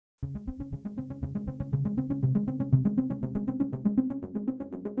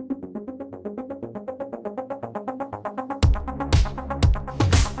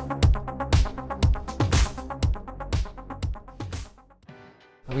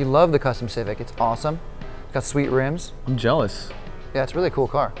We love the custom Civic. It's awesome. It's got sweet rims. I'm jealous. Yeah, it's a really cool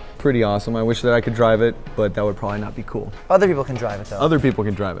car. Pretty awesome. I wish that I could drive it, but that would probably not be cool. Other people can drive it though. Other people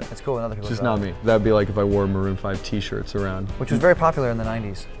can drive it. It's cool when other people Just drive not it. me. That'd be like if I wore Maroon 5 t-shirts around. Which was very popular in the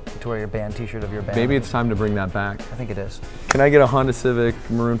 90s, to wear your band t-shirt of your band. Maybe it's time to bring that back. I think it is. Can I get a Honda Civic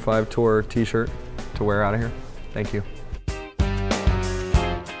Maroon 5 Tour t-shirt to wear out of here? Thank you.